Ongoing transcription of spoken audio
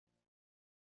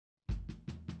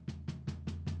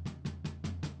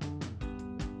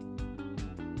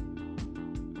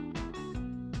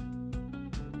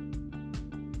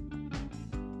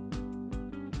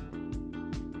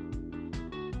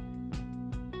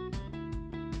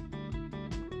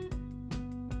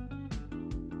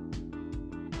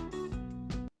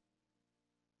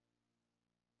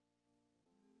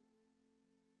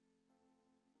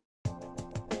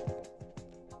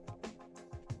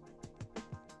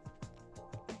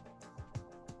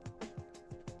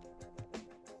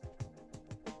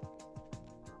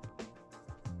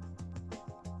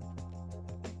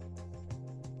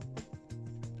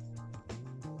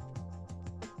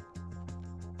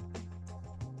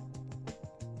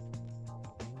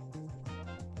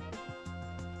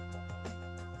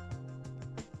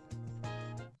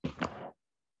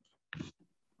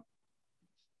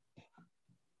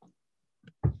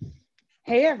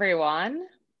Hey everyone,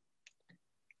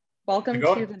 welcome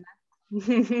to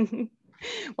the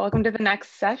welcome to the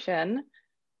next session.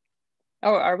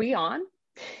 Oh, are we on?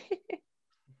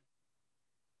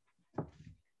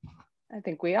 I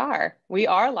think we are. We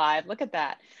are live. Look at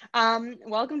that.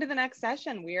 Welcome to the next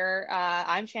session.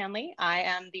 I'm Shanley. I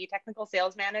am the technical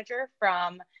sales manager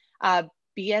from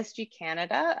BSG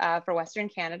Canada for Western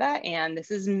Canada, and this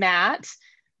is Matt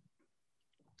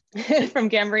from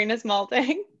Gambrinus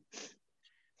Malting.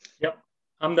 Yep,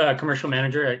 I'm the commercial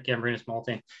manager at Gambrinus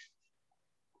Malting.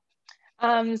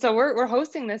 So we're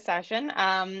hosting this session,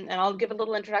 and I'll give a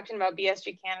little introduction about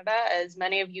BSG Canada. As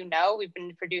many of you know, we've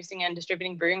been producing and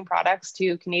distributing brewing products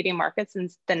to Canadian markets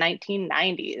since the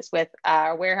 1990s with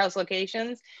warehouse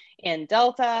locations in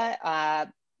Delta,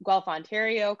 Guelph,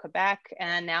 Ontario, Quebec,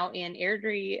 and now in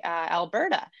Airdrie,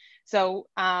 Alberta. So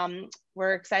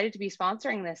we're excited to be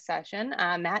sponsoring this session.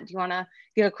 Matt, do you want to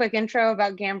give a quick intro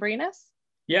about Gambrinus?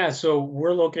 Yeah, so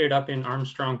we're located up in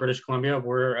Armstrong, British Columbia.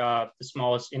 We're the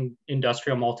smallest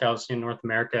industrial malt house in North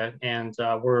America, and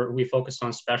we focus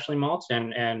on specialty malts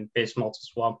and base malts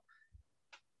as well.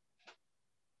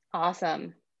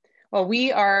 Awesome. Well,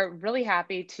 we are really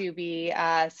happy to be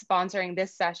sponsoring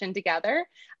this session together,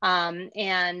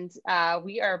 and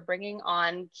we are bringing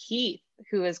on Keith,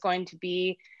 who is going to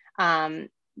be doing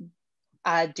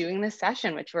this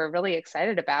session, which we're really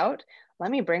excited about. Let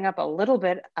me bring up a little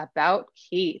bit about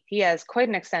Keith. He has quite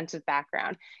an extensive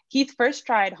background. Keith first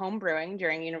tried home brewing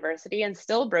during university and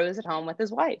still brews at home with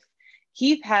his wife.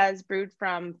 Keith has brewed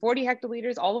from 40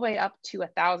 hectoliters all the way up to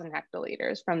 1,000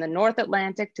 hectoliters from the North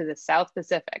Atlantic to the South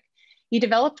Pacific. He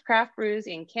developed craft brews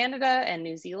in Canada and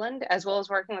New Zealand, as well as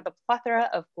working with a plethora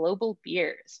of global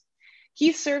beers.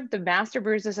 Keith served the Master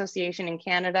Brewers Association in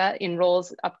Canada in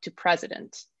roles up to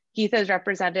president. Keith has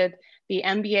represented the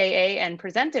MBAA and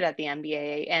presented at the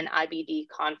MBAA and IBD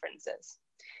conferences.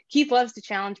 Keith loves to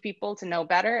challenge people to know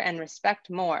better and respect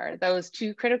more, those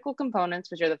two critical components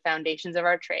which are the foundations of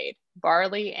our trade,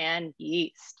 barley and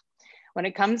yeast. When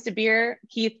it comes to beer,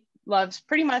 Keith loves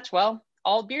pretty much, well,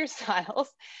 all beer styles.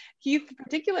 Keith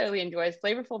particularly enjoys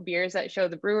flavorful beers that show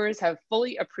the brewers have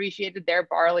fully appreciated their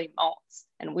barley malts,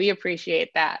 and we appreciate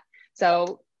that.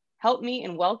 So help me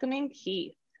in welcoming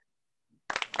Keith.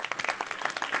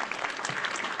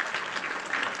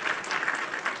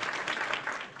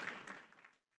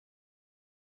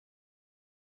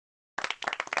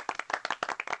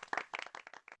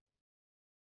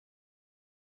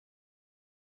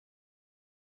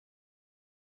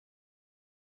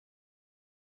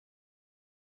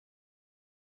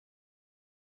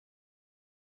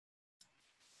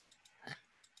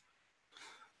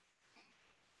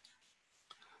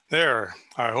 There,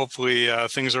 hopefully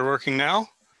things are working now.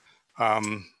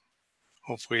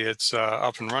 Hopefully it's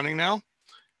up and running now.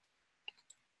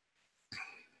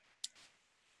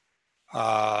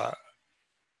 That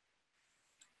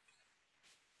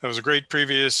was a great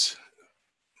previous,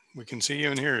 we can see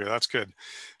you and hear you, that's good.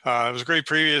 It was a great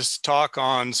previous talk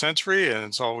on sensory, and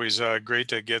it's always great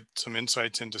to get some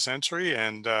insights into sensory,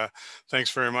 and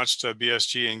thanks very much to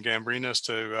BSG and Gambrinus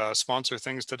to sponsor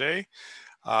things today.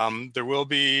 There will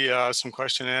be some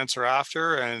question and answer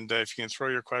after, and if you can throw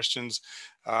your questions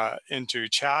into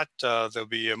chat, there'll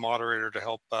be a moderator to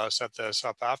help set this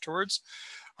up afterwards.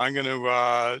 I'm going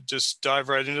to just dive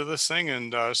right into this thing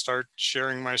and start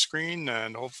sharing my screen,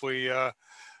 and hopefully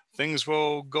things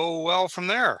will go well from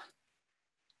there.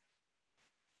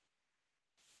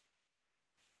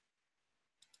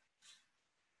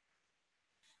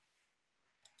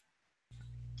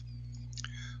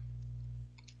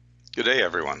 Good day,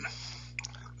 everyone.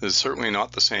 This is certainly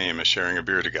not the same as sharing a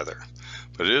beer together,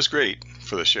 but it is great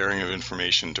for the sharing of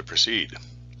information to proceed.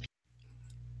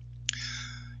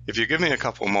 If you give me a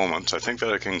couple moments, I think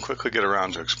that I can quickly get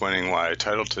around to explaining why I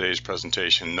titled today's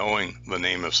presentation, Knowing the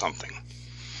Name of Something.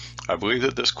 I believe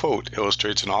that this quote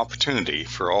illustrates an opportunity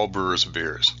for all brewers of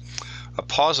beers, a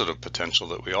positive potential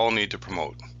that we all need to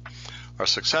promote. Our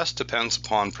success depends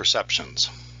upon perceptions.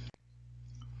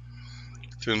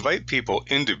 To invite people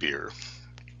into beer,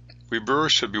 we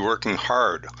brewers should be working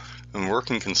hard and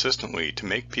working consistently to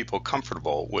make people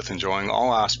comfortable with enjoying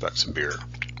all aspects of beer.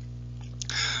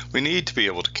 We need to be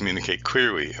able to communicate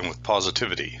clearly and with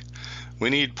positivity.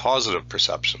 We need positive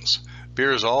perceptions.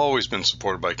 Beer has always been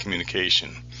supported by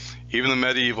communication. Even the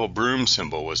medieval broom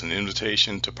symbol was an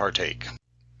invitation to partake.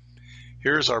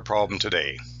 Here's our problem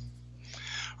today.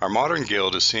 Our modern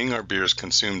guild is seeing our beers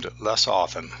consumed less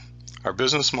often. Our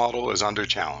business model is under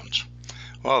challenge.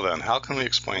 Well then, how can we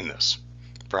explain this?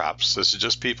 Perhaps this is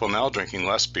just people now drinking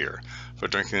less beer, but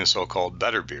drinking the so-called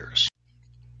better beers.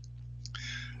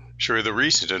 Surely the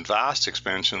recent and vast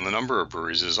expansion in the number of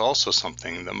breweries is also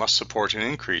something that must support an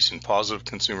increase in positive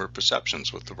consumer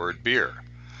perceptions with the word beer.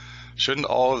 Shouldn't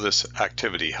all of this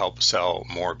activity help sell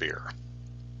more beer?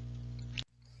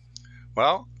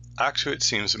 Well, actually it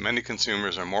seems that many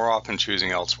consumers are more often choosing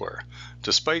elsewhere.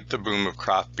 Despite the boom of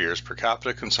craft beers, per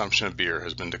capita consumption of beer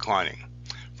has been declining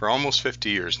for almost 50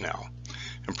 years now,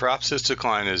 and perhaps this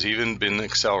decline has even been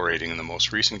accelerating in the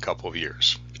most recent couple of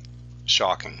years.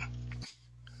 Shocking.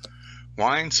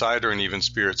 Wine, cider, and even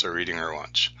spirits are eating our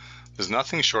lunch. There's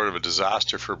nothing short of a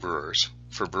disaster for brewers,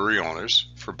 for brewery owners,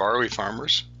 for barley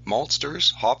farmers,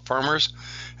 maltsters, hop farmers,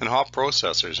 and hop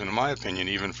processors, and in my opinion,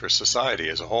 even for society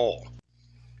as a whole.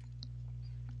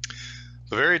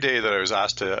 The very day that I was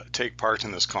asked to take part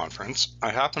in this conference,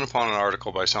 I happened upon an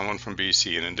article by someone from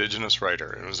BC, an Indigenous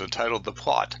writer, and it was entitled "The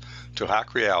Plot to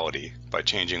Hack Reality by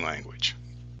Changing Language."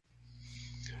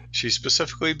 She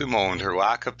specifically bemoaned her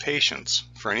lack of patience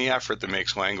for any effort that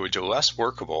makes language a less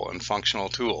workable and functional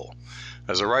tool.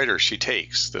 As a writer, she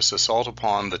takes this assault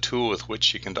upon the tool with which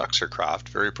she conducts her craft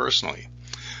very personally,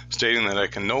 stating that I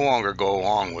can no longer go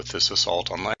along with this assault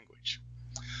on language.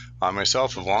 I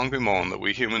myself have long bemoaned that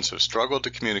we humans have struggled to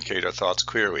communicate our thoughts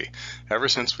clearly ever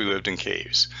since we lived in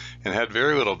caves, and had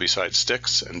very little besides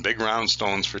sticks and big round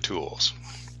stones for tools.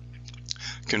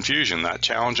 Confusion, that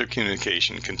challenge of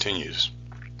communication, continues.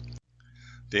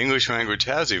 The English language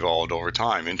has evolved over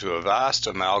time into a vast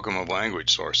amalgam of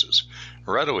language sources,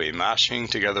 readily mashing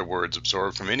together words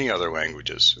absorbed from any other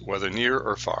languages, whether near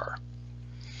or far.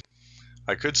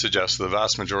 I could suggest the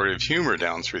vast majority of humor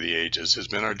down through the ages has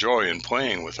been our joy in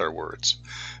playing with our words,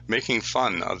 making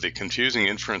fun of the confusing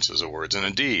inferences of words, and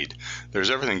indeed, there's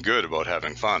everything good about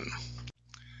having fun.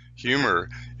 Humor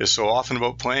is so often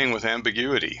about playing with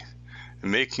ambiguity, and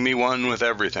making me one with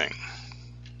everything.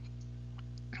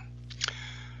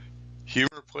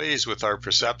 Humor plays with our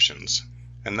perceptions,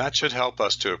 and that should help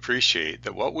us to appreciate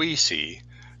that what we see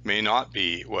may not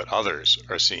be what others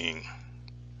are seeing.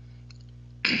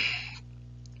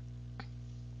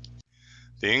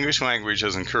 The English language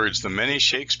has encouraged the many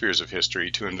Shakespeares of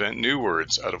history to invent new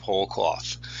words out of whole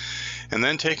cloth, and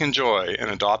then taken joy in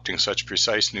adopting such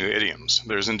precise new idioms.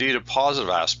 There is indeed a positive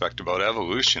aspect about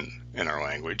evolution in our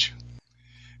language,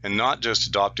 and not just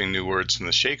adopting new words from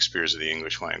the Shakespeares of the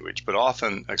English language, but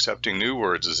often accepting new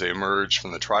words as they emerge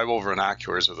from the tribal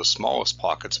vernaculars of the smallest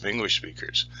pockets of English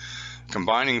speakers,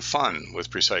 combining fun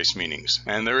with precise meanings,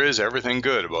 and there is everything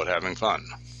good about having fun.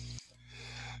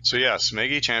 So yes,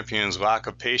 Maggie Champion's lack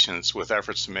of patience with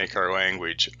efforts to make our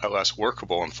language a less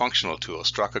workable and functional tool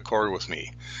struck a chord with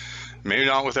me. Maybe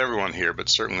not with everyone here, but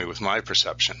certainly with my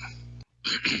perception.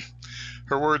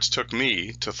 Her words took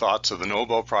me to thoughts of the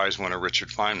Nobel Prize winner Richard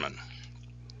Feynman.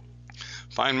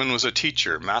 Feynman was a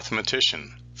teacher,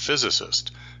 mathematician,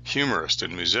 physicist, humorist,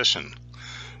 and musician,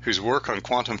 whose work on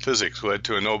quantum physics led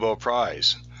to a Nobel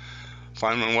Prize.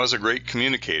 Feynman was a great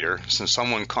communicator, since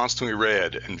someone constantly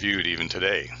read and viewed even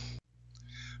today.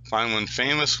 Feynman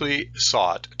famously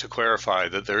sought to clarify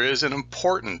that there is an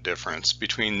important difference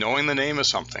between knowing the name of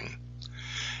something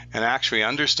and actually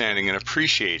understanding and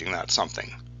appreciating that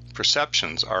something.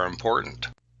 Perceptions are important.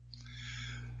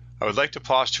 I would like to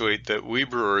postulate that we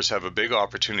brewers have a big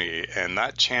opportunity, and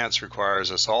that chance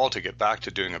requires us all to get back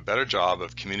to doing a better job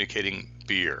of communicating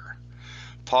beer.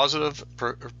 Positive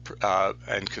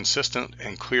and consistent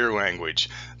and clear language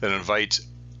that invites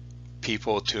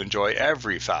people to enjoy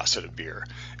every facet of beer,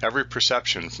 every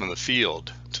perception from the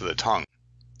field to the tongue.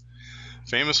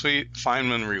 Famously,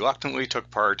 Feynman reluctantly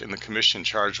took part in the commission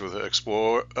charged with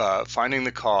finding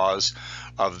the cause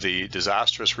of the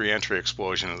disastrous re-entry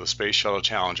explosion of the Space Shuttle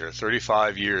Challenger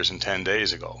 35 years and 10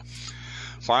 days ago.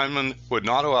 Feynman would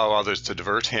not allow others to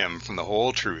divert him from the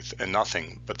whole truth and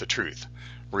nothing but the truth.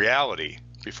 Reality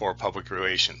before public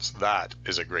relations. That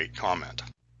is a great comment.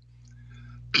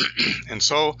 And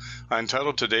so I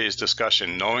entitled today's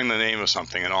discussion, Knowing the Name of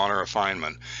Something in honor of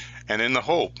Feynman, and in the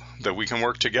hope that we can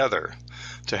work together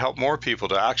to help more people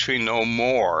to actually know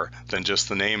more than just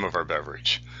the name of our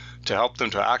beverage, to help them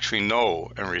to actually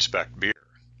know and respect beer.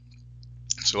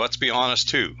 So let's be honest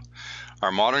too.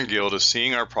 Our modern guild is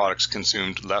seeing our products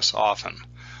consumed less often.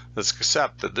 Let's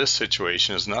accept that this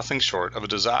situation is nothing short of a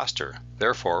disaster.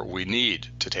 Therefore, we need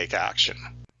to take action.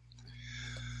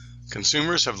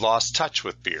 Consumers have lost touch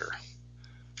with beer.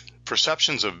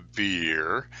 Perceptions of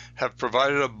beer have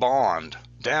provided a bond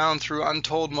down through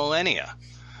untold millennia.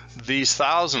 These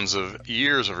thousands of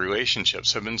years of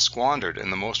relationships have been squandered in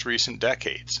the most recent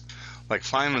decades, like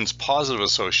Feynman's positive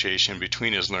association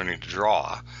between his learning to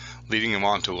draw, leading him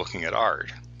on to looking at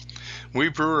art. We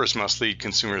brewers must lead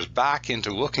consumers back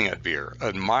into looking at beer,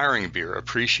 admiring beer,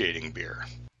 appreciating beer.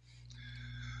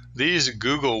 These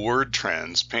Google word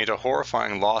trends paint a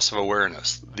horrifying loss of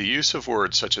awareness, the use of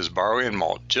words such as barley and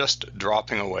malt just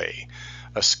dropping away,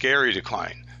 a scary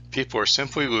decline. People are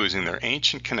simply losing their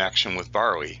ancient connection with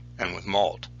barley and with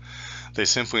malt. They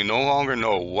simply no longer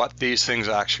know what these things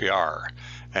actually are,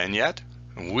 and yet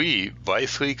we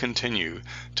blithely continue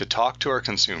to talk to our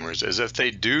consumers as if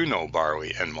they do know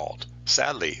barley and malt.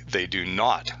 Sadly, they do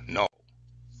not know.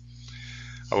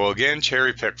 I will again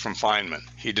cherry pick from Feynman.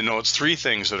 He denotes three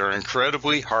things that are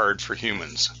incredibly hard for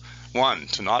humans. 1,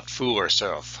 to not fool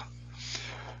ourselves.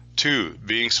 2,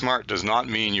 being smart does not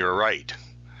mean you're right.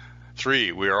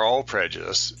 3, we are all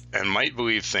prejudiced and might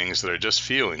believe things that are just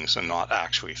feelings and not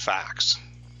actually facts.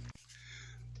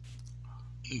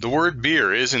 The word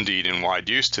beer is indeed in wide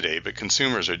use today, but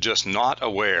consumers are just not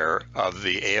aware of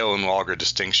the ale and lager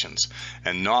distinctions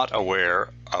and not aware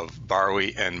of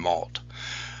barley and malt.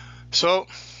 So,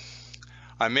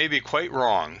 I may be quite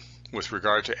wrong with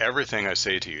regard to everything I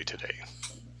say to you today.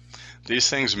 These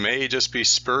things may just be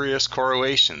spurious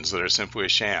correlations that are simply a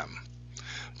sham.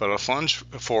 But I'll plunge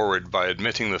forward by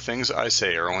admitting the things I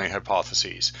say are only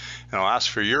hypotheses, and I'll ask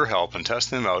for your help in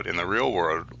testing them out in the real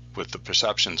world with the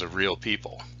perceptions of real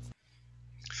people.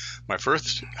 My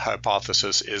first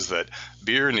hypothesis is that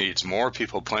beer needs more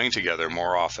people playing together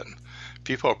more often.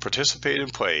 People participate in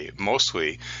play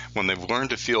mostly when they've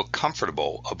learned to feel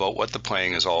comfortable about what the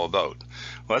playing is all about.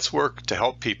 Let's work to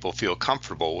help people feel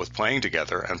comfortable with playing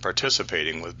together and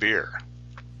participating with beer.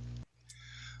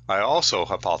 I also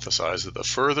hypothesize that the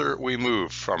further we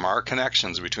move from our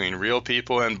connections between real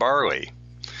people and barley,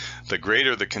 the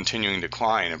greater the continuing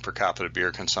decline in per capita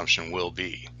beer consumption will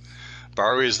be.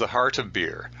 Barley is the heart of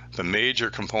beer, the major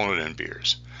component in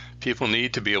beers. People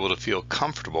need to be able to feel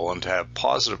comfortable and to have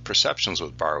positive perceptions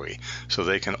with barley so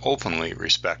they can openly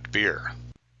respect beer.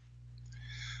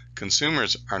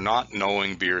 Consumers are not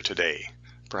knowing beer today,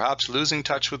 perhaps losing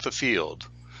touch with the field.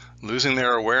 Losing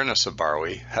their awareness of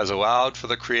barley has allowed for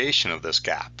the creation of this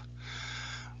gap.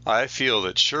 I feel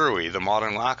that surely the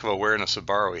modern lack of awareness of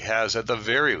barley has, at the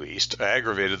very least,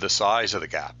 aggravated the size of the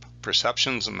gap.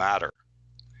 Perceptions matter.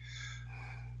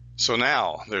 So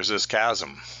now there's this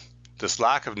chasm, this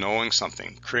lack of knowing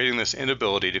something, creating this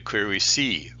inability to clearly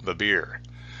see the beer.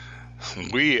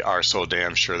 We are so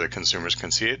damn sure that consumers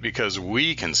can see it because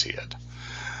we can see it.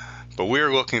 But we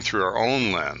are looking through our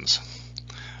own lens,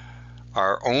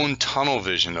 our own tunnel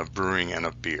vision of brewing and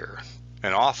of beer.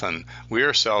 And often, we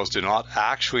ourselves do not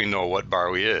actually know what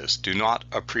barley is, do not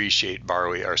appreciate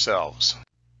barley ourselves.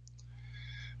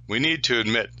 We need to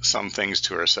admit some things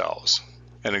to ourselves,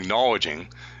 and acknowledging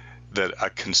that a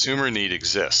consumer need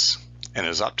exists, and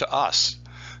it's up to us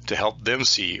to help them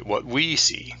see what we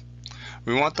see.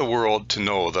 We want the world to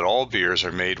know that all beers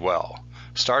are made well,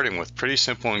 starting with pretty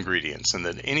simple ingredients, and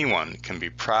that anyone can be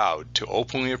proud to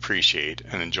openly appreciate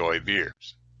and enjoy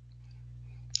beers.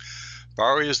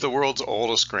 Barley is the world's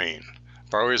oldest grain.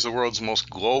 Barley is the world's most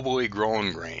globally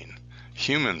grown grain.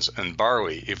 Humans and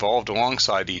barley evolved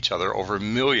alongside each other over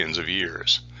millions of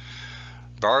years.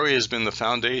 Barley has been the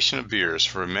foundation of beers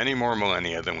for many more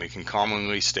millennia than we can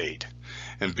commonly state,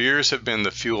 and beers have been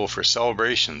the fuel for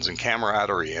celebrations and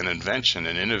camaraderie and invention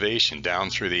and innovation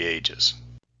down through the ages.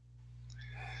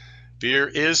 Beer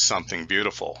is something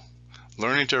beautiful.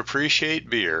 Learning to appreciate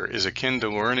beer is akin to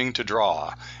learning to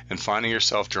draw and finding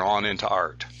yourself drawn into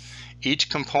art. Each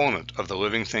component of the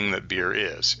living thing that beer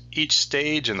is, each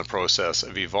stage in the process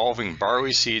of evolving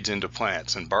barley seeds into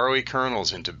plants and barley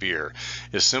kernels into beer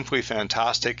is simply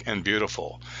fantastic and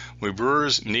beautiful. We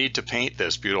brewers need to paint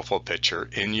this beautiful picture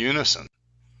in unison.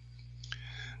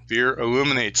 Beer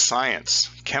illuminates science,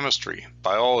 chemistry,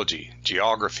 biology,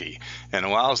 geography, and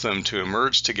allows them to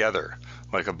emerge together,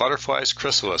 like a butterfly's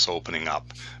chrysalis opening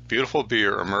up, beautiful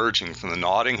beer emerging from the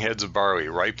nodding heads of barley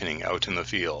ripening out in the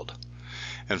field.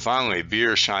 And finally,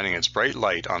 beer shining its bright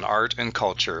light on art and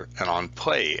culture and on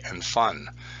play and fun.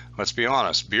 Let's be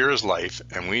honest, beer is life,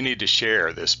 and we need to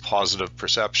share this positive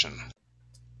perception.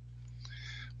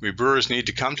 We brewers need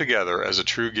to come together as a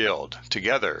true guild.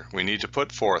 Together, we need to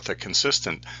put forth a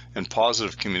consistent and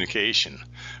positive communication.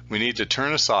 We need to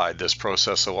turn aside this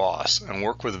process of loss and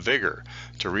work with vigor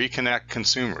to reconnect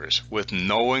consumers with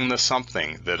knowing the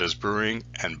something that is brewing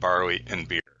and barley and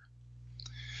beer.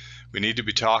 We need to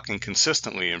be talking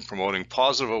consistently and promoting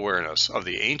positive awareness of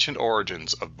the ancient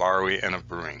origins of barley and of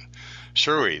brewing.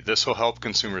 Surely, this will help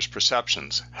consumers'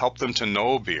 perceptions, help them to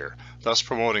know beer, thus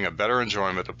promoting a better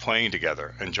enjoyment of playing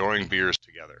together, enjoying beers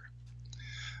together.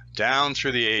 Down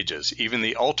through the ages, even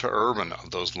the ultra-urban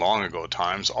of those long ago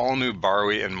times all knew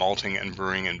barley and malting and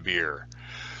brewing and beer.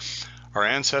 Our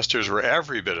ancestors were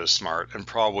every bit as smart and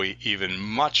probably even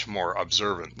much more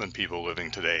observant than people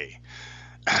living today.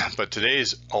 But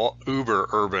today's uber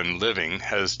urban living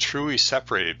has truly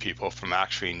separated people from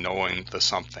actually knowing the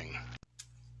something.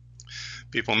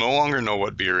 People no longer know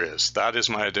what beer is. That is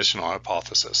my additional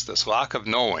hypothesis. This lack of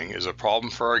knowing is a problem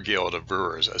for our guild of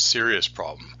brewers, a serious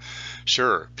problem.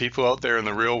 Sure, people out there in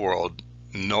the real world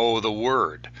know the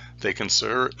word. They can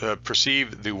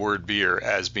perceive the word beer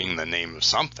as being the name of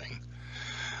something,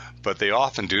 but they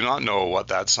often do not know what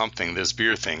that something, this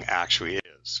beer thing, actually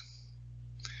is.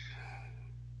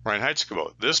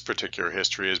 Reinheitsgebot, this particular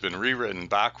history has been rewritten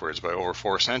backwards by over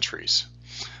 4 centuries.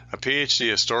 A PhD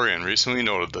historian recently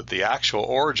noted that the actual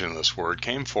origin of this word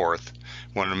came forth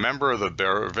when a member of the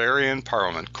Bavarian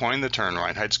parliament coined the term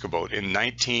Reinheitsgebot in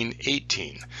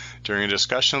 1918 during a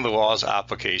discussion of the law's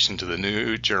application to the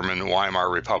new German Weimar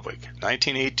Republic.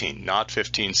 1918, not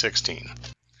 1516.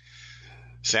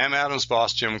 Sam Adams'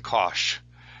 boss Jim Koch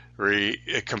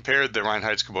compared the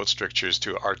Reinheitsgebot strictures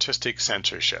to artistic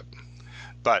censorship.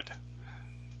 But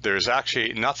there is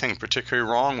actually nothing particularly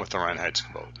wrong with the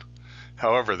Reinheitsgebot.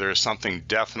 However, there is something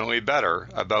definitely better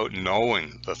about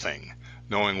knowing the thing,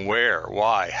 knowing where,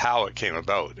 why, how it came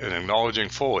about, and acknowledging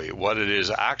fully what it is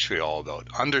actually all about,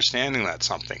 understanding that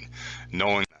something,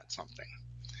 knowing that something.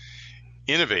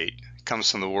 Innovate comes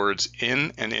from the words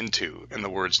in and into, and the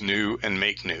words new and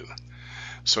make new.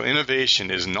 So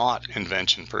innovation is not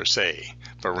invention per se,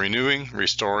 but renewing,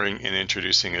 restoring, and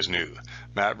introducing as new.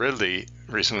 Matt Ridley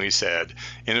recently said,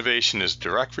 innovation is a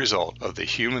direct result of the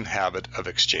human habit of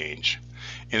exchange.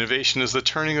 Innovation is the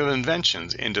turning of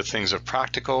inventions into things of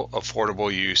practical,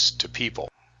 affordable use to people.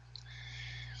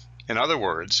 In other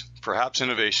words, perhaps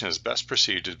innovation is best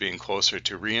perceived as being closer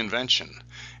to reinvention,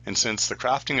 and since the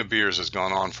crafting of beers has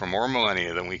gone on for more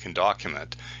millennia than we can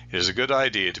document, it is a good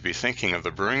idea to be thinking of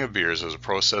the brewing of beers as a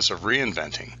process of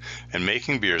reinventing and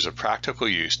making beers of practical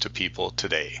use to people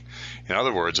today. In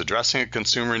other words, addressing a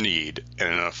consumer need in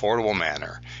an affordable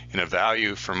manner, in a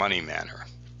value for money manner.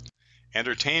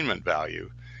 Entertainment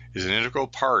value is an integral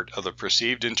part of the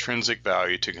perceived intrinsic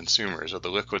value to consumers of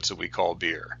the liquids that we call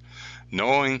beer.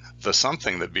 Knowing the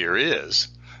something that beer is,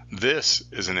 this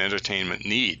is an entertainment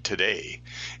need today,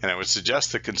 and I would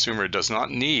suggest the consumer does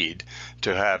not need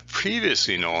to have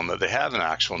previously known that they have an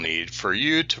actual need for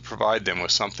you to provide them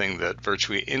with something that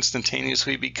virtually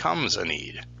instantaneously becomes a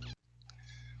need.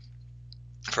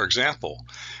 For example,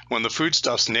 when the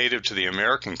foodstuffs native to the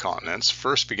American continents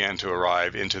first began to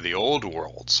arrive into the old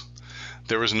worlds,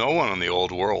 there was no one in the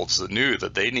old worlds that knew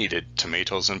that they needed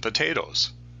tomatoes and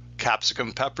potatoes,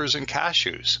 capsicum, peppers, and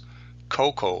cashews,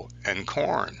 cocoa and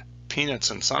corn,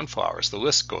 peanuts and sunflowers. The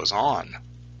list goes on.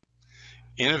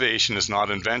 Innovation is not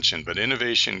invention, but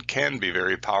innovation can be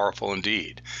very powerful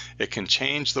indeed. It can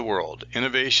change the world.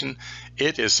 Innovation,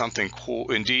 it is something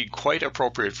indeed quite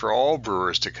appropriate for all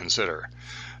brewers to consider,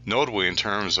 notably in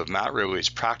terms of Matt Ridley's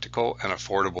practical and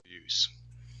affordable use.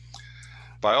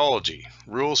 Biology,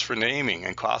 rules for naming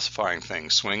and classifying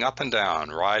things swing up and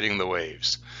down, riding the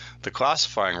waves. The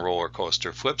classifying roller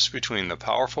coaster flips between the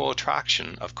powerful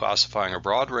attraction of classifying a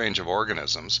broad range of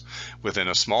organisms within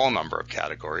a small number of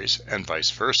categories and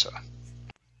vice versa.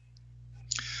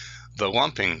 The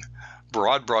lumping,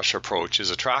 broad brush approach is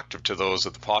attractive to those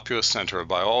at the populous center of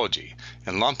biology,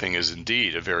 and lumping is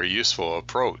indeed a very useful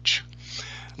approach.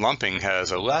 Lumping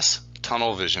has a less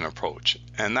tunnel vision approach,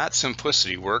 and that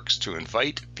simplicity works to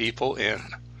invite people in.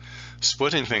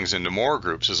 Splitting things into more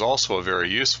groups is also a very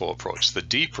useful approach. The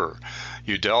deeper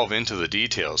you delve into the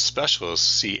details, specialists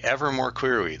see ever more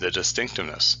clearly the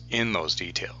distinctiveness in those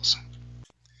details.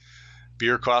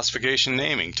 Beer classification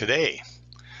naming today.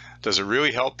 Does it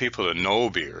really help people to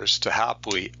know beers, to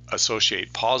happily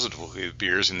associate positively with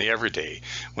beers in the everyday,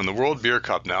 when the World Beer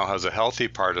Cup now has a healthy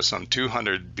part of some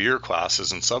 200 beer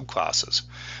classes and subclasses?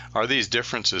 Are these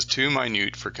differences too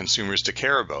minute for consumers to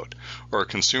care about, or are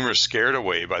consumers scared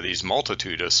away by these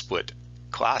multitude of split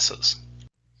classes?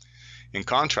 In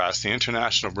contrast, the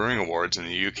International Brewing Awards in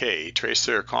the UK trace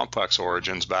their complex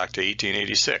origins back to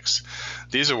 1886.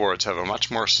 These awards have a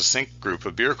much more succinct group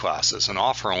of beer classes and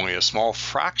offer only a small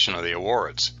fraction of the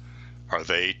awards. Are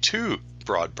they too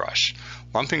broad brush,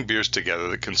 lumping beers together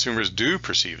that consumers do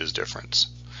perceive as different?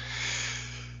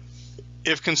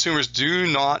 If consumers do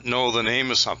not know the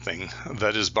name of something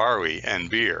that is barley and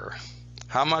beer,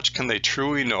 how much can they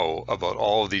truly know about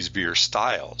all of these beer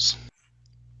styles?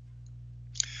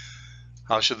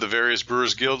 How should the various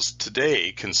brewers guilds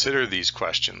today consider these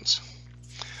questions?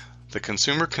 The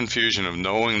consumer confusion of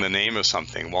knowing the name of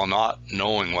something while not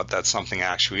knowing what that something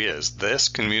actually is, this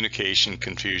communication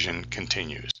confusion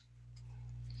continues.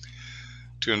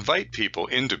 To invite people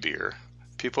into beer,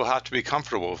 people have to be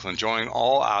comfortable with enjoying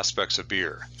all aspects of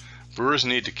beer. Brewers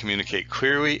need to communicate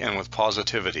clearly and with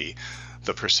positivity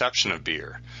the perception of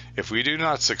beer. If we do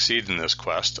not succeed in this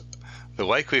quest, the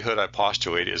likelihood I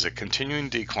postulate is a continuing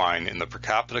decline in the per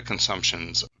capita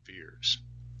consumptions of beers.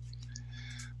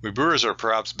 We brewers are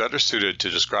perhaps better suited to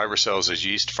describe ourselves as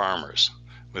yeast farmers.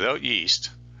 Without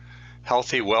yeast,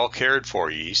 healthy, well cared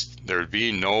for yeast, there would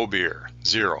be no beer.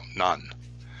 Zero, none.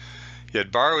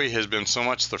 Yet barley has been so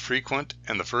much the frequent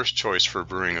and the first choice for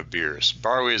brewing of beers.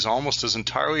 Barley is almost as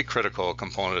entirely critical a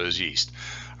component as yeast.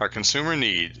 Our consumer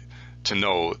need to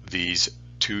know these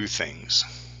two things.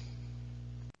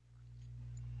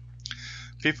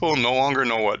 People no longer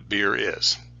know what beer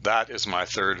is. That is my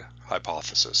third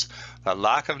hypothesis. That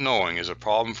lack of knowing is a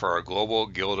problem for our global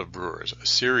guild of brewers, a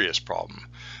serious problem.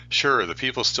 Sure, the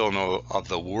people still know of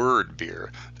the word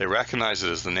beer. They recognize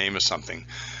it as the name of something,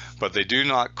 but they do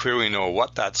not clearly know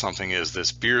what that something is,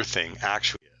 this beer thing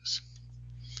actually is.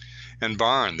 And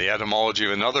barn, the etymology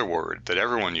of another word that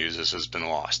everyone uses, has been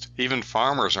lost. Even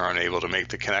farmers are unable to make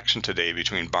the connection today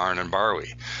between barn and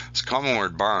barley. This common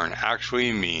word barn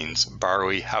actually means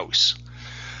barley house.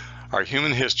 Our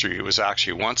human history was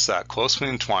actually once that closely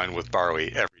entwined with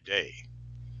barley every day.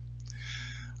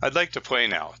 I'd like to play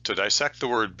now, to dissect the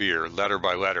word beer letter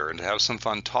by letter and to have some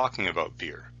fun talking about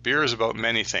beer. Beer is about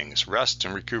many things: rest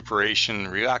and recuperation,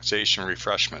 relaxation,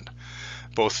 refreshment,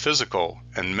 both physical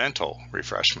and mental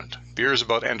refreshment. Beer is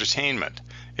about entertainment,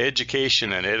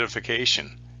 education, and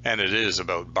edification, and it is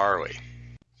about barley.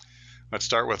 Let's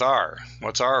start with R.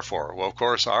 What's R for? Well, of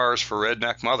course, R is for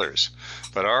redneck mothers,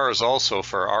 but R is also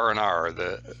for R&R.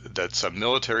 That's a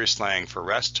military slang for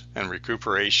rest and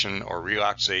recuperation or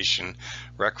relaxation,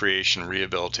 recreation,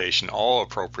 rehabilitation, all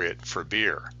appropriate for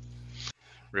beer.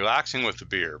 Relaxing with the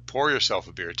beer. Pour yourself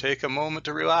a beer. Take a moment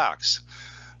to relax.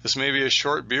 This may be a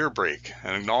short beer break,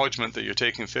 an acknowledgement that you're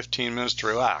taking 15 minutes to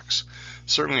relax.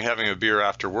 Certainly having a beer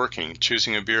after working,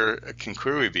 choosing a beer can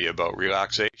clearly be about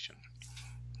relaxation.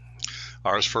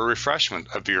 R is for refreshment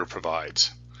a beer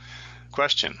provides.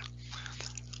 Question: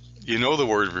 you know the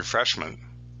word refreshment,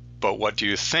 but what do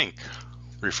you think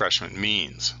refreshment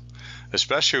means?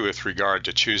 Especially with regard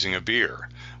to choosing a beer.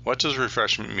 What does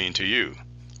refreshment mean to you?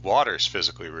 Water is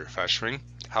physically refreshing.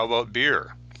 How about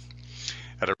beer?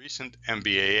 At a recent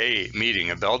MBAA meeting,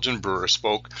 a Belgian brewer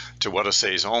spoke to what a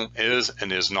saison is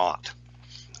and is not.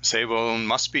 Saison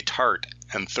must be tart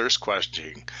and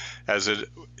thirst-quenching, as it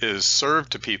is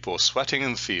served to people sweating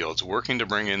in the fields, working to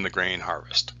bring in the grain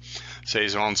harvest.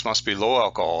 Saisons must be low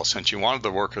alcohol, since you wanted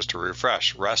the workers to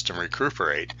refresh, rest, and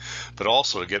recuperate, but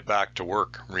also to get back to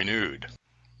work renewed.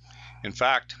 In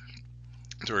fact,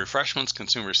 the refreshments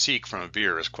consumers seek from a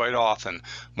beer is quite often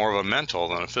more of a mental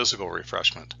than a physical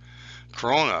refreshment.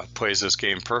 Corona plays this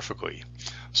game perfectly.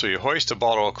 So you hoist a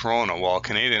bottle of Corona while a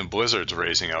Canadian blizzard's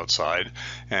raging outside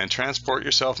and transport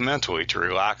yourself mentally to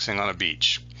relaxing on a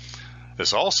beach.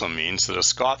 This also means that a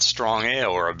Scots strong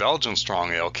ale or a Belgian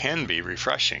strong ale can be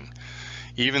refreshing.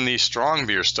 Even these strong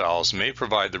beer styles may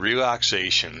provide the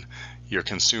relaxation your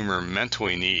consumer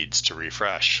mentally needs to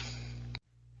refresh.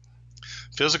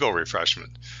 Physical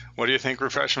refreshment. What do you think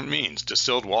refreshment means?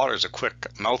 Distilled water is a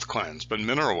quick mouth cleanse, but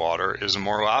mineral water is a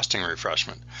more lasting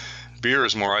refreshment. Beer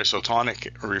is more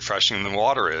isotonic refreshing than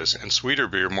water is, and sweeter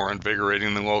beer more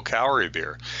invigorating than low-calorie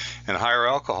beer, and higher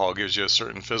alcohol gives you a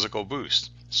certain physical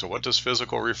boost. So what does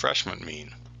physical refreshment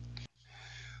mean?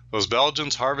 Those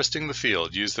Belgians harvesting the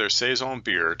field use their saison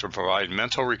beer to provide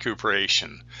mental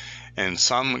recuperation and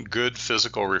some good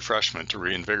physical refreshment to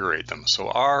reinvigorate them. So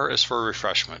R is for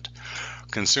refreshment.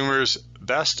 Consumers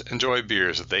best enjoy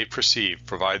beers that they perceive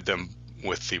provide them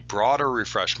with the broader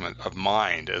refreshment of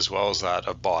mind as well as that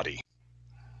of body.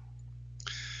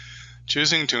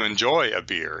 Choosing to enjoy a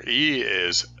beer. E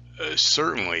is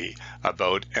certainly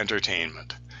about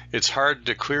entertainment. It's hard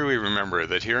to clearly remember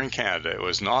that here in Canada it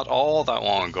was not all that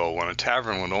long ago when a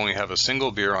tavern would only have a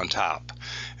single beer on tap,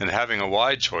 and having a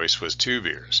wide choice was 2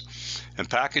 beers. And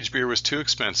packaged beer was too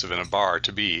expensive in a bar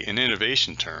to be, in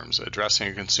innovation terms, addressing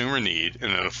a consumer need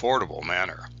in an affordable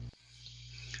manner.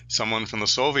 Someone from the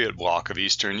Soviet bloc of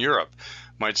Eastern Europe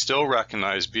might still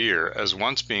recognize beer as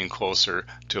once being closer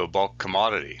to a bulk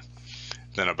commodity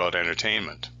than about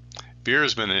entertainment. Beer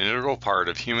has been an integral part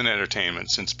of human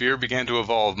entertainment since beer began to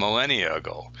evolve millennia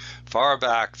ago. Far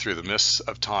back through the mists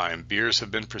of time, beers have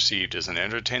been perceived as an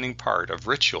entertaining part of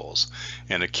rituals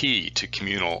and a key to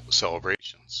communal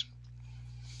celebrations.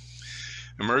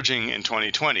 Emerging in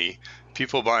 2020,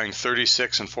 people buying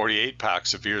 36 and 48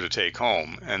 packs of beer to take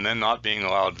home and then not being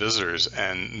allowed visitors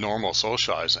and normal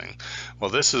socializing. Well,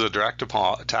 this is a direct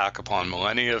attack upon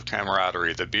millennia of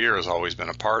camaraderie that beer has always been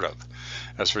a part of.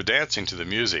 As for dancing to the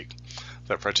music,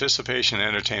 the participation and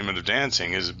entertainment of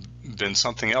dancing has been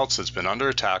something else that's been under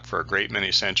attack for a great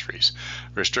many centuries.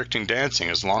 Restricting dancing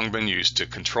has long been used to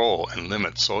control and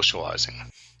limit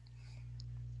socializing.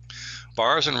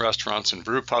 Bars and restaurants and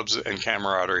brew pubs and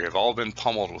camaraderie have all been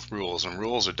pummeled with rules, and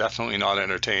rules are definitely not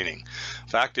entertaining.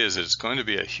 Fact is, it's going to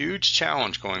be a huge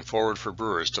challenge going forward for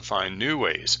brewers to find new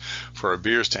ways for our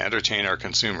beers to entertain our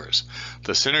consumers.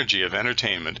 The synergy of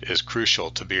entertainment is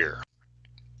crucial to beer.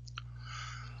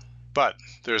 But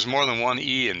there's more than one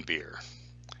E in beer.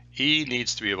 E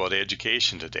needs to be about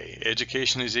education today.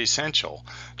 Education is essential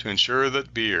to ensure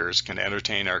that beers can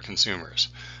entertain our consumers.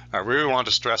 I really want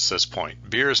to stress this point.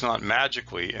 Beer is not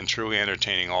magically and truly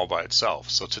entertaining all by itself.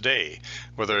 So today,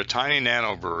 whether a tiny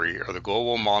nano brewery or the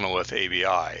global monolith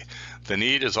ABI, the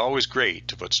need is always great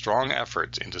to put strong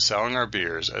efforts into selling our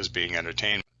beers as being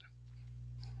entertainment.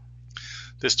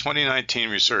 This 2019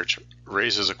 research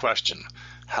raises a question.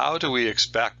 How do we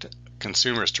expect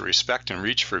consumers to respect and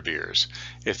reach for beers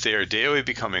if they are daily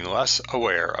becoming less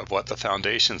aware of what the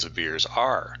foundations of beers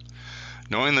are?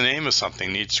 Knowing the name of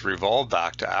something needs to revolve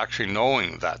back to actually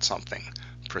knowing that something.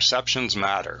 Perceptions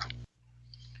matter.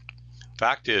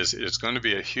 Fact is, it is going to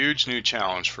be a huge new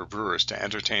challenge for brewers to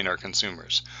entertain our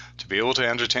consumers. To be able to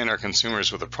entertain our consumers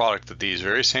with a product that these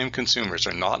very same consumers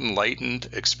are not enlightened,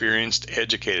 experienced,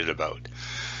 educated about,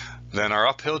 then our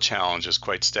uphill challenge is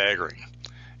quite staggering.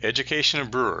 Education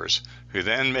of brewers, who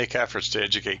then make efforts to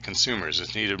educate consumers,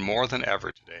 is needed more than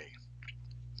ever today.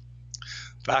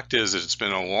 Fact is, it's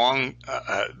been long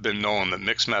been known that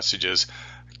mixed messages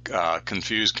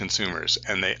confuse consumers,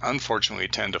 and they unfortunately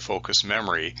tend to focus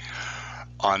memory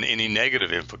on any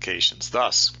negative implications.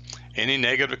 Thus, any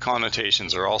negative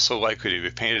connotations are also likely to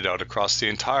be painted out across the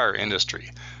entire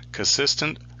industry.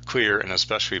 Consistent, clear, and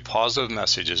especially positive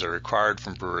messages are required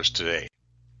from brewers today.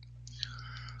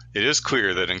 It is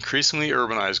clear that increasingly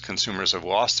urbanized consumers have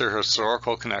lost their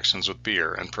historical connections with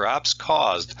beer, and perhaps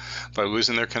caused by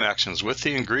losing their connections with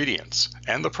the ingredients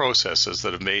and the processes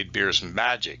that have made beer's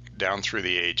magic down through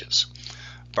the ages: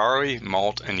 barley,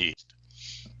 malt, and yeast.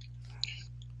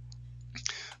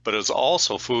 But it is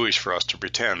also foolish for us to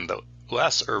pretend that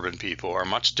less urban people are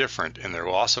much different in their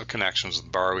loss of connections with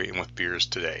barley and with beers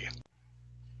today.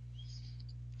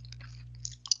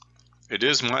 It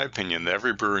is my opinion that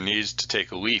every brewer needs to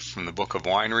take a leaf from the book of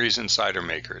wineries and cider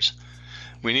makers.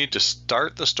 We need to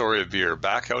start the story of beer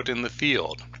back out in the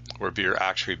field where beer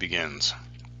actually begins.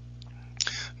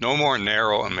 No more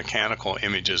narrow and mechanical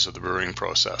images of the brewing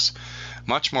process.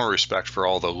 Much more respect for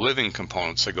all the living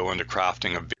components that go into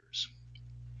crafting of beers.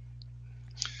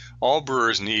 All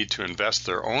brewers need to invest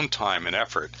their own time and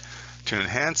effort to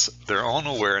enhance their own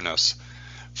awareness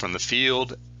from the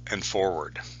field and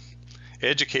forward.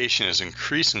 Education is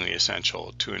increasingly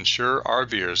essential to ensure our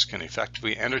beers can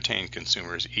effectively entertain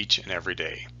consumers each and every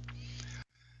day.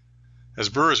 As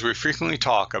brewers, we frequently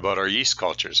talk about our yeast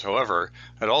cultures. However,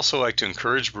 I'd also like to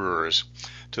encourage brewers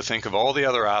to think of all the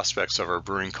other aspects of our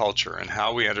brewing culture and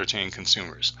how we entertain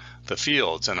consumers. The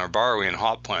fields and our barley and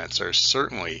hop plants are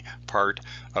certainly part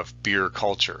of beer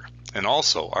culture. And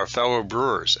also, our fellow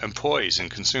brewers, employees,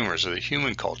 and consumers are the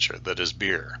human culture that is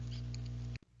beer.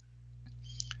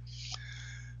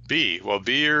 B, well,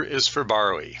 beer is for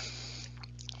barley.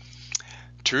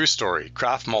 True story,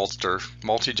 craft maltster,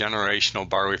 multi-generational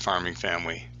barley farming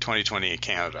family, 2020 in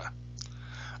Canada.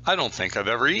 I don't think I've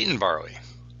ever eaten barley.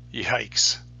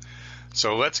 Yikes.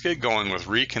 So let's get going with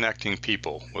reconnecting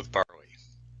people with barley.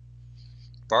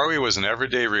 Barley was an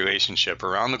everyday relationship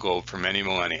around the globe for many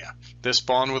millennia. This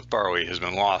bond with barley has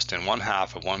been lost in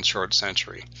 1/2 of one short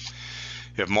century.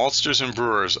 If maltsters and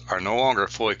brewers are no longer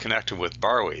fully connected with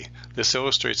barley, this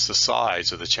illustrates the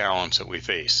size of the challenge that we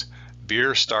face.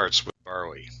 Beer starts with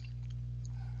barley.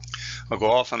 I'll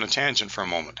go off on a tangent for a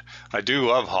moment. I do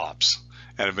love hops,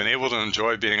 and have been able to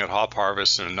enjoy being at hop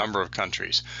harvest in a number of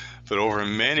countries. But over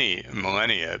many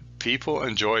millennia, people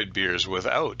enjoyed beers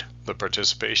without the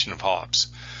participation of hops,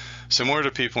 similar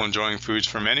to people enjoying foods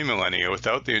for many millennia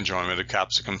without the enjoyment of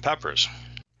capsicum peppers.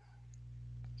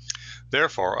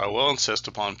 Therefore, I will insist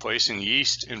upon placing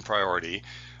yeast in priority,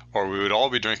 or we would all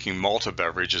be drinking malted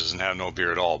beverages and have no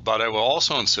beer at all. But I will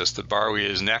also insist that barley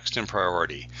is next in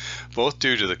priority, both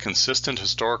due to the consistent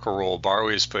historical role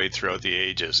barley has played throughout the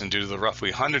ages and due to the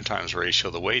roughly 100 times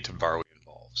ratio the weight of barley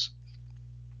involves.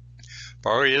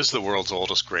 Barley is the world's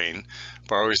oldest grain.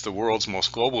 Barley is the world's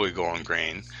most globally grown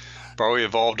grain. Barley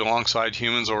evolved alongside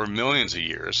humans over millions of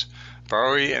years.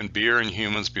 Barley and beer and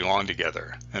humans belong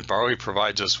together, and barley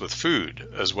provides us with food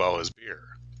as well as beer.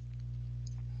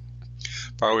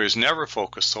 Barley is never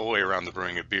focused solely around the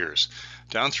brewing of beers.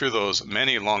 Down through those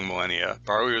many long millennia,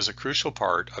 barley was a crucial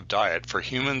part of diet for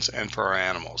humans and for our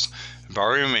animals, and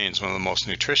barley remains one of the most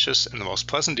nutritious and the most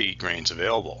pleasant to eat grains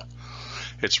available.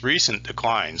 Its recent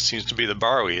decline seems to be that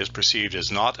barley is perceived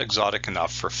as not exotic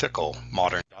enough for fickle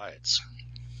modern diets.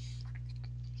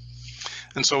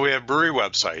 And so we have brewery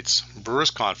websites,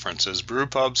 brewers conferences, brew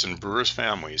pubs, and brewers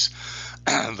families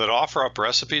that offer up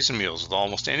recipes and meals with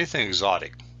almost anything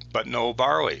exotic, but no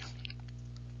barley.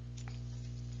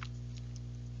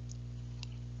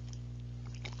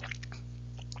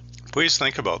 Please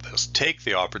think about this. Take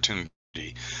the opportunity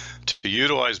to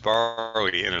utilize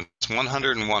barley in its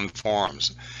 101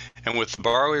 forms, and with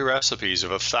barley recipes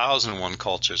of 1,001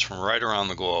 cultures from right around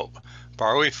the globe.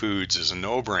 Barley Foods is a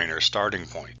no-brainer starting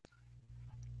point.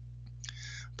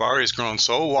 Barley is grown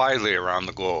so widely around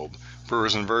the globe,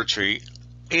 brewers in virtually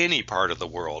any part of the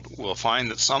world will find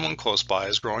that someone close by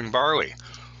is growing barley.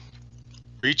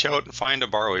 Reach out and find a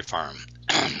barley farm.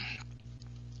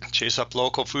 Chase up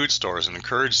local food stores and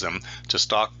encourage them to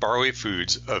stock barley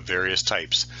foods of various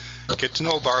types. Get to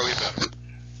know barley better.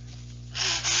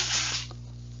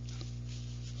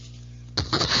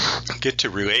 Get to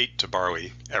relate to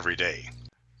barley every day.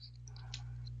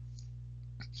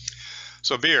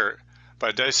 So beer,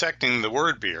 by dissecting the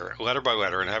word beer letter by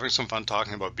letter and having some fun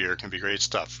talking about beer can be great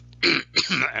stuff.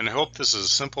 And I hope this is a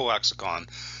simple lexicon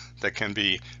that can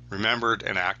be remembered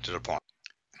and acted upon.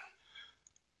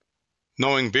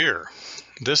 Knowing beer.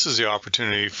 This is the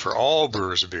opportunity for all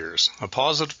brewers of beers, a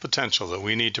positive potential that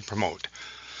we need to promote.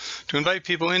 To invite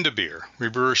people into beer, we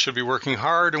brewers should be working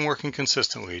hard and working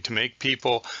consistently to make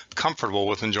people comfortable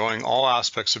with enjoying all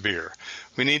aspects of beer.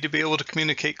 We need to be able to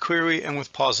communicate clearly and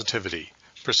with positivity.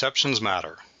 Perceptions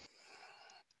matter.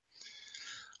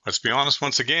 Let's be honest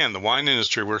once again, the wine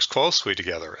industry works closely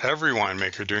together, every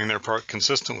winemaker doing their part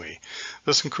consistently.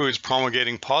 This includes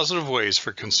promulgating positive ways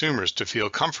for consumers to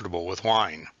feel comfortable with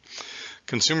wine.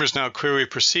 Consumers now clearly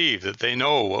perceive that they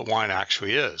know what wine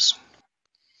actually is.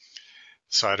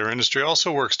 The cider industry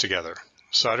also works together.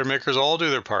 Cider makers all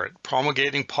do their part,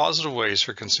 promulgating positive ways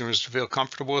for consumers to feel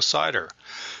comfortable with cider.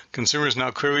 Consumers now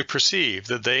clearly perceive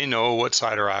that they know what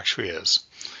cider actually is,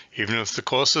 even if the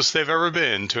closest they've ever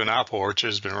been to an apple orchard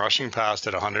has been rushing past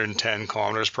at 110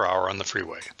 kilometers per hour on the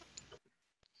freeway.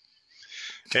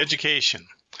 Education.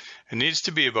 It needs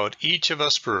to be about each of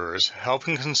us brewers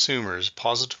helping consumers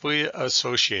positively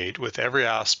associate with every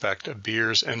aspect of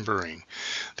beers and brewing.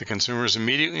 The consumer is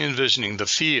immediately envisioning the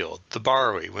field, the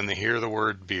barley, when they hear the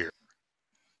word beer.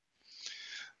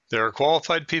 There are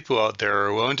qualified people out there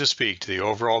who are willing to speak to the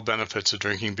overall benefits of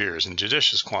drinking beers in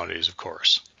judicious quantities, of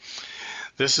course.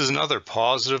 This is another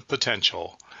positive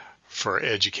potential for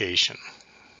education.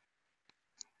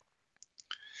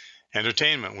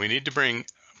 Entertainment. We need to bring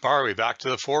barley back to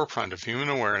the forefront of human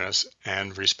awareness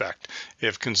and respect.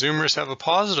 If consumers have a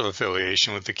positive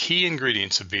affiliation with the key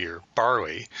ingredients of beer,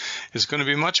 barley, it's going to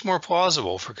be much more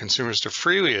plausible for consumers to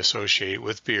freely associate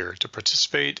with beer, to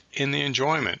participate in the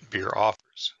enjoyment beer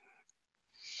offers.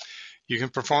 You can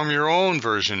perform your own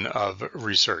version of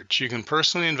research. You can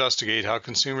personally investigate how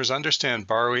consumers understand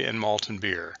barley and malt and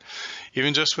beer,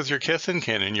 even just with your kith and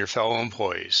kin and your fellow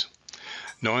employees.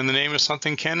 Knowing the name of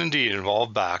something can indeed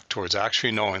evolve back towards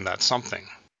actually knowing that something.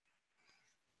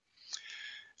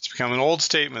 It's become an old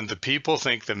statement that people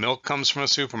think that milk comes from a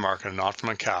supermarket and not from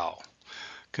a cow.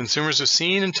 Consumers have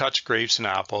seen and touched grapes and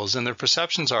apples, and their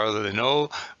perceptions are that they know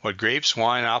what grapes,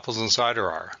 wine, apples, and cider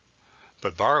are.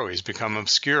 But barley has become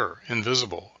obscure,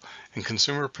 invisible, and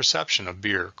consumer perception of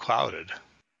beer clouded.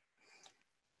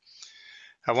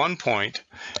 At one point,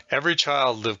 every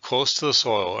child lived close to the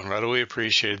soil and readily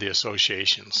appreciated the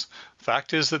associations. The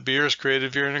fact is that beer is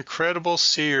created via an incredible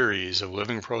series of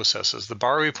living processes: the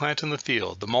barley plant in the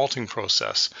field, the malting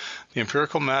process, the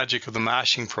empirical magic of the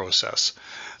mashing process,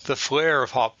 the flair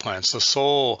of hop plants, the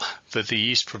soul that the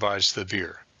yeast provides to the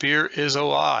beer. Beer is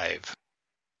alive.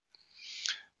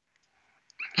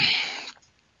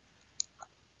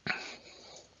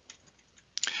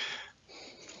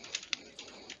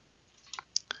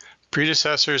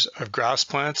 Predecessors of grass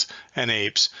plants and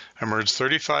apes emerged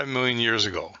 35 million years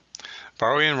ago.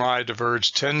 Barley and rye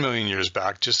diverged 10 million years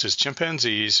back, just as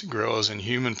chimpanzees, gorillas, and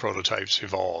human prototypes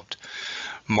evolved.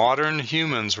 Modern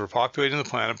humans were populating the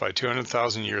planet by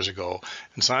 200,000 years ago,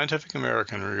 and Scientific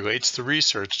American relates the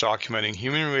research documenting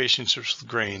human relationships with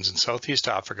grains in Southeast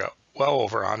Africa well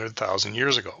over 100,000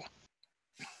 years ago.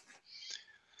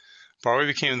 Barley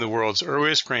became the world's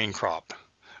earliest grain crop,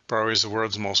 Barley is the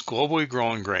world's most globally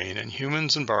grown grain, and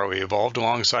humans and barley evolved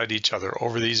alongside each other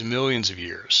over these millions of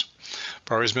years.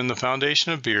 Barley has been the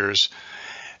foundation of beers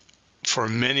for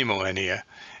many millennia,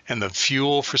 and the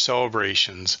fuel for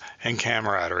celebrations and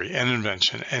camaraderie and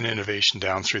invention and innovation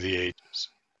down through the ages.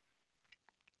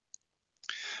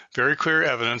 Very clear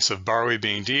evidence of barley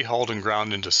being dehulled and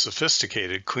ground into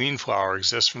sophisticated, clean flour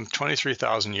exists from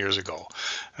 23,000 years ago,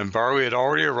 and barley had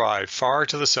already arrived far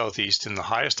to the southeast in the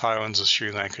highest highlands of Sri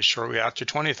Lanka shortly after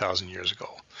 20,000 years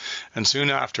ago. And soon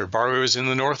after, barley was in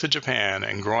the north of Japan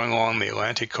and growing along the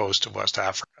Atlantic coast of West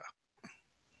Africa.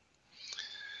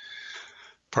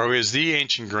 Barley is the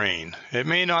ancient grain. It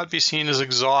may not be seen as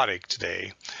exotic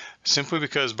today, simply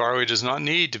because barley does not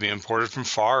need to be imported from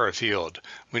far afield.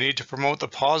 We need to promote the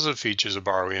positive features of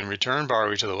barley and return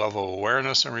barley to the level of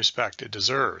awareness and respect it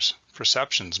deserves.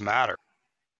 Perceptions matter.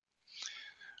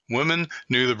 Women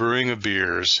knew the brewing of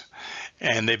beers,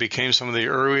 and they became some of the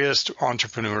earliest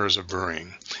entrepreneurs of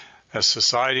brewing, as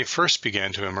society first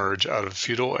began to emerge out of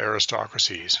feudal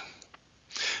aristocracies.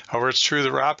 However, it's true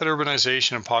that rapid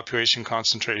urbanization and population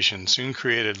concentration soon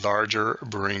created larger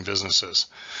brewing businesses.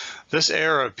 This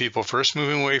era of people first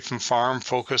moving away from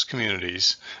farm-focused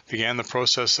communities began the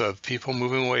process of people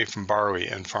moving away from barley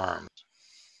and farms.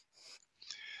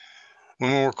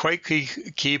 Women were quite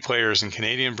key players in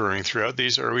Canadian brewing throughout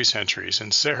these early centuries,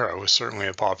 and Sarah was certainly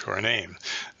a popular name.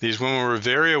 These women were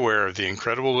very aware of the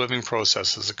incredible living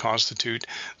processes that constitute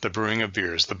the brewing of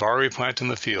beers, the barley plant in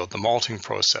the field, the malting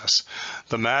process,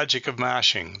 the magic of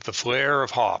mashing, the flair of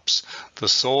hops, the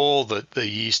soul that the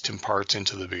yeast imparts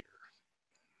into the beer.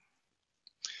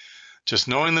 Just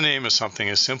knowing the name of something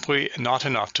is simply not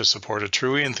enough to support a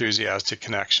truly enthusiastic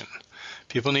connection.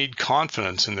 People need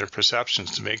confidence in their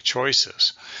perceptions to make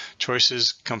choices.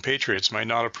 Choices compatriots might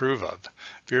not approve of.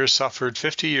 Beer suffered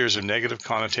 50 years of negative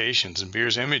connotations, and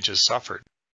beer's image has suffered.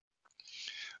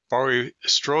 Barley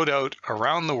strode out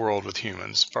around the world with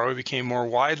humans. Barley became more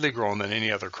widely grown than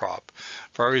any other crop.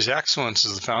 Barley's excellence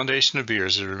as the foundation of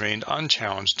beers has remained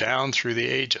unchallenged down through the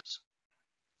ages.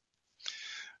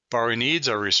 Barley needs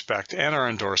our respect and our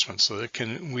endorsement so that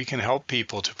we can help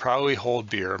people to proudly hold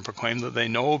beer and proclaim that they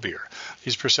know beer.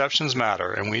 These perceptions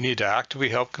matter, and we need to actively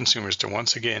help consumers to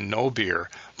once again know beer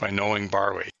by knowing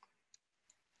barley.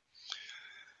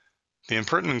 The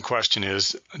important question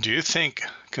is, do you think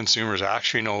consumers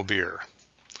actually know beer?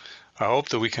 I hope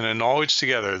that we can acknowledge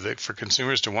together that for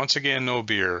consumers to once again know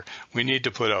beer, we need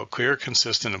to put out clear,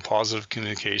 consistent, and positive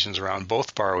communications around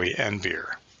both barley and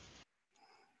beer.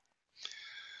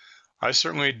 I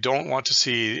certainly don't want to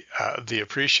see the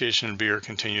appreciation of beer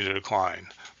continue to decline.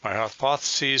 My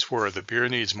hypotheses were that beer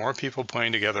needs more people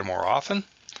playing together more often.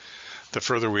 The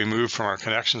further we move from our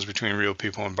connections between real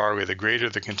people and barley, the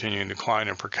greater the continuing decline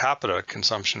in per capita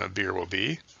consumption of beer will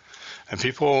be. And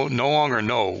people no longer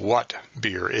know what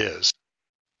beer is.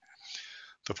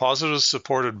 The positive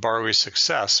supported barley's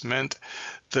success meant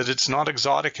that it's not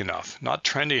exotic enough, not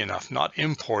trendy enough, not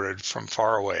imported from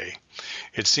far away.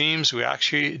 It seems we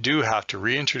actually do have to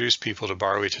reintroduce people to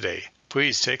barley today.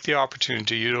 Please take the opportunity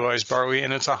to utilize barley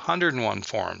in its 101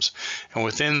 forms, and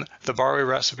within the barley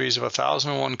recipes of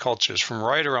 1,001 cultures from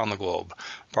right around the globe.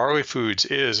 Barley Foods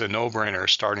is a no-brainer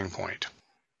starting point.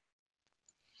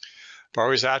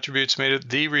 Barley's attributes made it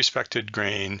the respected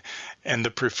grain and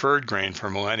the preferred grain for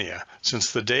millennia.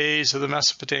 Since the days of the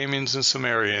Mesopotamians and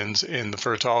Sumerians in the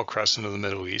Fertile Crescent of the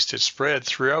Middle East, it spread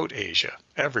throughout Asia,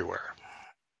 everywhere.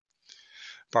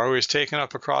 Barley is taken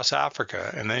up across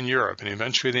Africa and then Europe and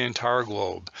eventually the entire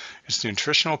globe. Its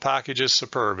nutritional package is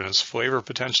superb and its flavor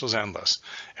potential is endless.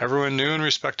 Everyone knew and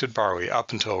respected barley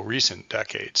up until recent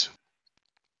decades.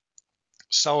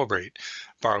 Celebrate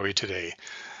barley today.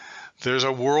 There's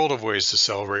a world of ways to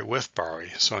celebrate with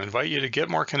barley, so I invite you to get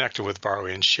more connected with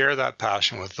barley and share that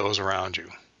passion with those around you.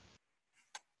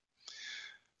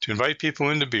 To invite people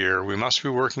into beer, we must be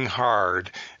working hard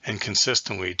and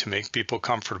consistently to make people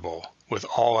comfortable with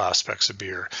all aspects of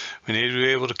beer. We need to be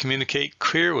able to communicate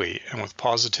clearly and with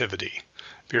positivity.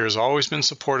 Beer has always been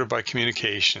supported by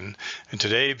communication, and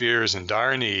today beer is in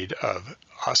dire need of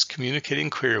us communicating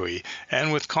clearly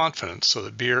and with confidence so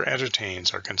that beer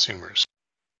entertains our consumers.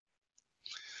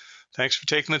 Thanks for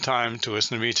taking the time to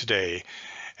listen to me today,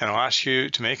 and I'll ask you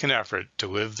to make an effort to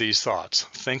live these thoughts.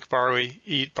 Think barley,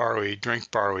 eat barley, drink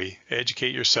barley,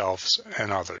 educate yourselves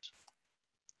and others.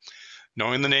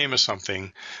 Knowing the name of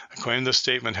something, I claim this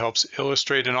statement helps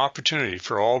illustrate an opportunity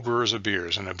for all brewers of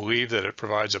beers, and I believe that it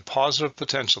provides a positive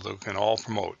potential that we can all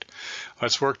promote.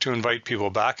 Let's work to invite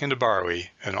people back into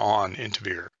barley and on into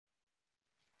beer.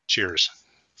 Cheers.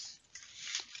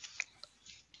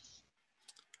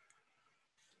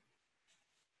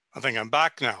 I think I'm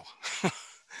back now.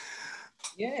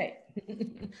 Yay.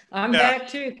 I'm Yeah. back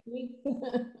too.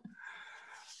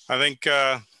 I think,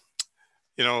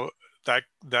 you know,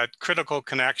 that critical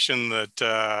connection that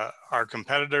our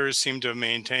competitors seem to have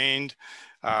maintained,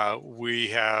 we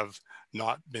have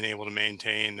not been able to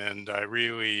maintain. And I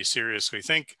really seriously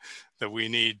think that we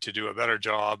need to do a better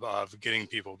job of getting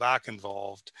people back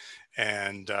involved.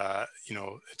 And, you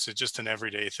know, it's just an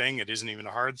everyday thing. It isn't even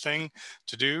a hard thing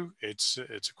to do. It's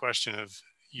a question of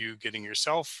you getting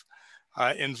yourself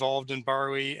involved in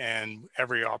barley, and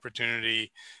every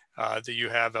opportunity that you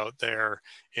have out there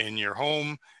in your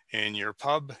home, in your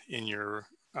pub, in your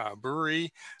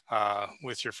brewery,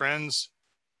 with your friends,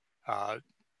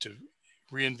 to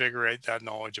reinvigorate that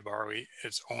knowledge of barley.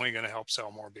 It's only going to help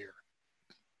sell more beer.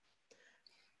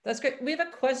 That's great. We have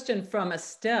a question from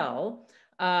Estelle.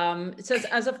 It says,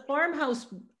 as a farmhouse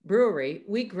brewery,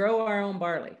 we grow our own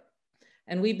barley.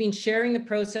 And we've been sharing the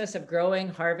process of growing,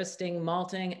 harvesting,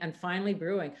 malting, and finally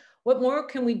brewing. What more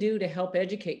can we do to help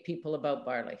educate people about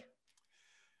barley?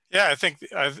 Yeah, I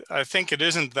think it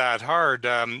isn't that hard.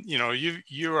 You know,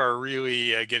 you are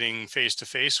really getting face to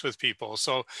face with people.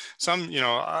 So some, you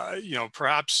know,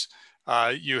 perhaps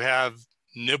you have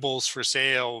nibbles for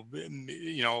sale.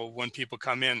 You know, when people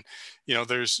come in, you know,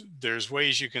 there's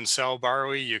ways you can sell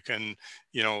barley. You can,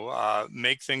 you know,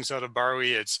 make things out of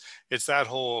barley. It's that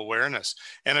whole awareness.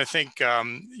 And I think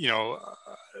you know,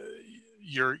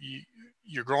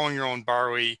 you're growing your own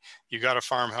barley. You got a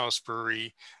farmhouse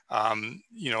brewery.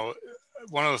 You know,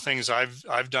 one of the things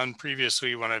I've done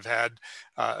previously when I've had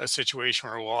a situation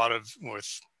where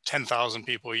with 10,000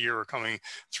 people a year were coming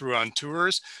through on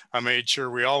tours, I made sure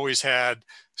we always had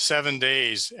 7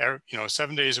 days, you know,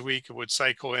 7 days a week, it would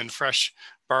cycle in fresh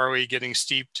barley getting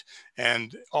steeped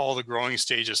and all the growing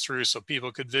stages through, so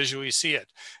people could visually see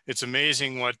it. It's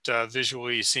amazing what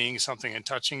visually seeing something and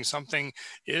touching something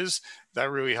is.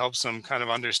 That really helps them kind of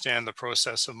understand the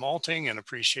process of malting and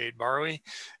appreciate barley.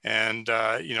 And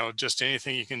you know, just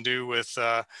anything you can do with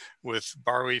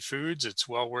barley foods, it's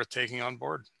well worth taking on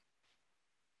board.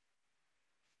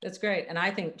 That's great. And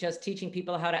I think just teaching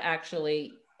people how to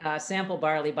actually sample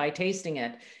barley by tasting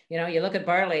it. You know, you look at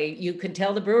barley, you can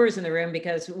tell the brewers in the room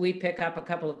because we pick up a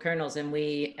couple of kernels and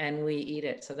we eat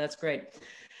it. So that's great.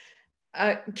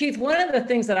 Keith, one of the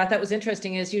things that I thought was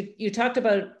interesting is you talked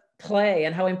about play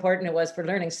and how important it was for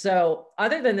learning. So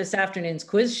other than this afternoon's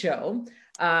quiz show,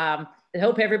 I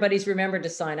hope everybody's remembered to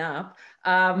sign up.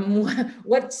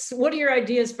 What are your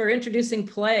ideas for introducing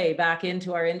play back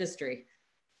into our industry?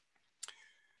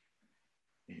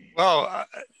 Well,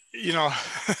 you know,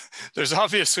 there's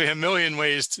obviously a million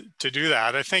ways to do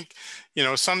that. I think, you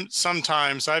know,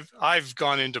 sometimes I've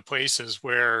gone into places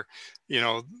where, you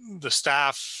know, the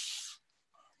staff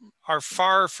are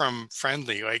far from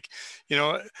friendly. Like, you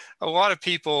know, a lot of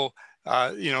people,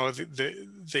 you know,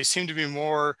 they seem to be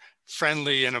more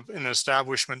friendly in an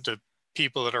establishment to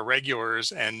people that are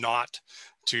regulars and not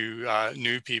to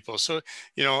new people. So,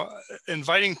 you know,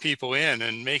 inviting people in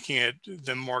and making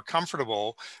them more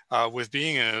comfortable with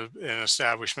being in an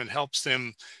establishment helps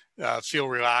them feel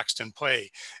relaxed and play.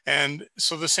 And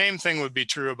so the same thing would be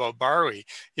true about barley.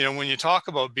 You know, when you talk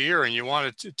about beer and you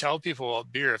want to tell people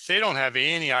about beer, if they don't have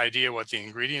any idea what the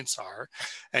ingredients are,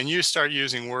 and you start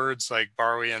using words like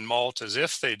barley and malt as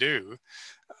if they do,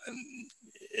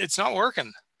 it's not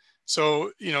working.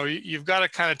 So, you know, you've got to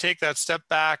kind of take that step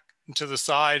back to the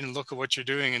side and look at what you're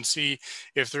doing and see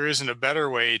if there isn't a better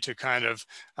way to kind of,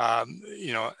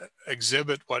 you know,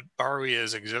 exhibit what barley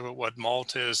is, exhibit what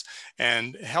malt is,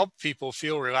 and help people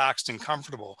feel relaxed and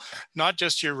comfortable. Not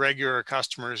just your regular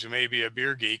customers who may be a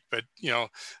beer geek, but, you know,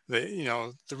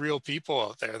 the real people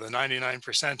out there, the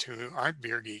 99% who aren't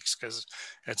beer geeks, because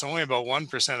it's only about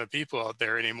 1% of people out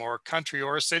there anymore, country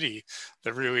or city,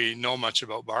 that really know much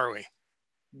about barley.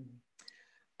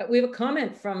 We have a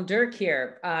comment from Dirk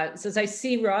here. It says, I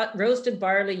see roasted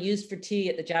barley used for tea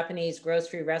at the Japanese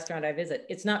grocery restaurant I visit.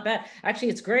 It's not bad. Actually,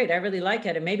 it's great. I really like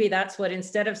it. And maybe that's what,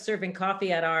 instead of serving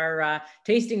coffee at our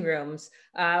tasting rooms,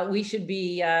 we should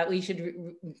be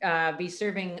serving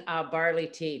serving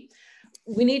tea.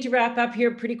 We need to wrap up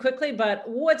here pretty quickly, but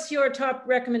what's your top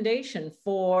recommendation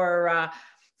for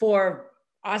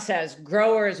us as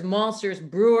growers, maltsters,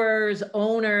 brewers,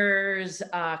 owners,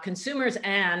 consumers,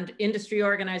 and industry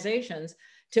organizations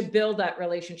to build that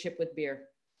relationship with beer?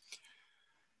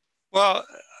 Well,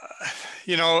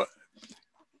 you know,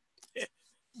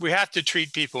 we have to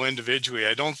treat people individually.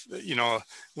 I don't, you know,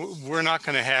 we're not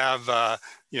going to have,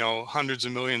 you know, hundreds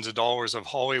of millions of dollars of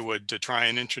Hollywood to try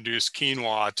and introduce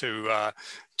quinoa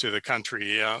to the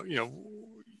country. You know,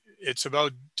 it's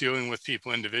about dealing with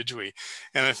people individually.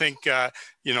 And I think,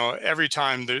 you know, every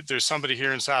time there's somebody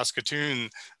here in Saskatoon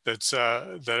that's,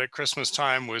 that at Christmas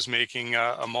time was making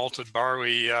a malted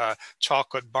barley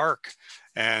chocolate bark.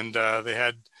 And they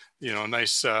had, you know,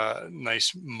 nice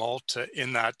malt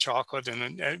in that chocolate,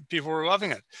 and people were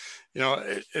loving it. You know,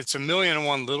 it's a million and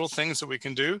one little things that we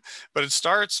can do, but it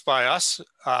starts by us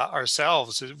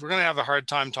ourselves. We're going to have a hard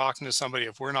time talking to somebody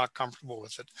if we're not comfortable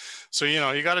with it. So, you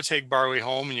know, you got to take barley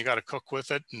home and you got to cook with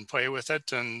it and play with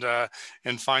it, and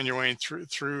find your way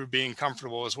through being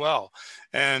comfortable as well.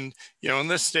 And, you know, in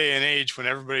this day and age when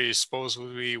everybody is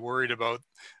supposedly worried about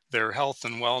their health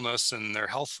and wellness and their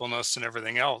healthfulness and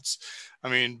everything else, I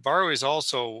mean, barley is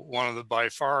also one of the by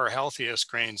far healthiest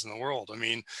grains in the world. I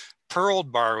mean,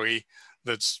 pearled barley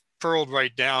that's pearled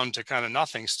right down to kind of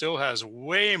nothing still has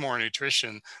way more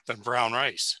nutrition than brown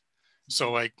rice.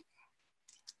 So like,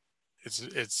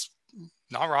 it's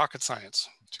not rocket science.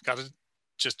 You got to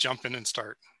just jump in and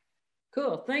start.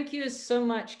 Cool. Thank you so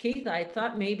much, Keith. I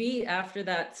thought maybe after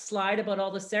that slide about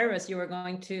all the Sarahs, you were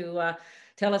going to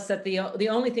tell us that the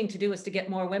only thing to do is to get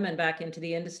more women back into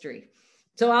the industry.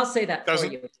 So I'll say that for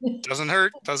you. Doesn't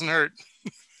hurt. Doesn't hurt.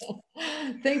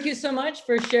 Thank you so much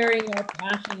for sharing your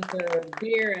passion for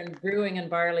beer and brewing and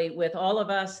barley with all of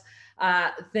us.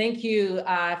 Thank you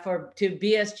to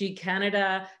BSG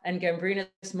Canada and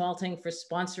Gambrinus Malting for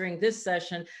sponsoring this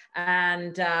session.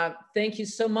 And thank you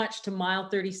so much to Mile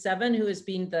 37, who has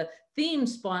been the theme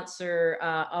sponsor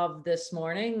of this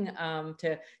morning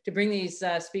to bring these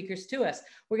speakers to us.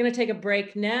 We're going to take a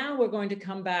break now. We're going to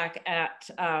come back at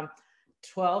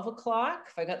 12 o'clock,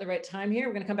 if I got the right time here.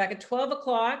 We're going to come back at 12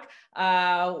 o'clock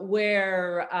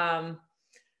where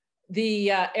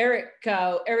Eric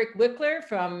Wickler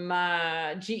from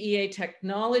GEA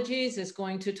Technologies is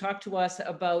going to talk to us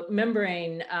about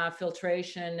membrane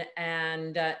filtration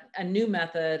and a new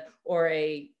method, or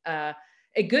a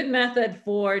good method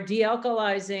for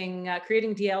de-alkalizing,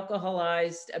 creating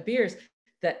de-alcoholized beers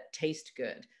that taste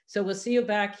good. So we'll see you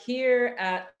back here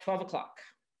at 12 o'clock.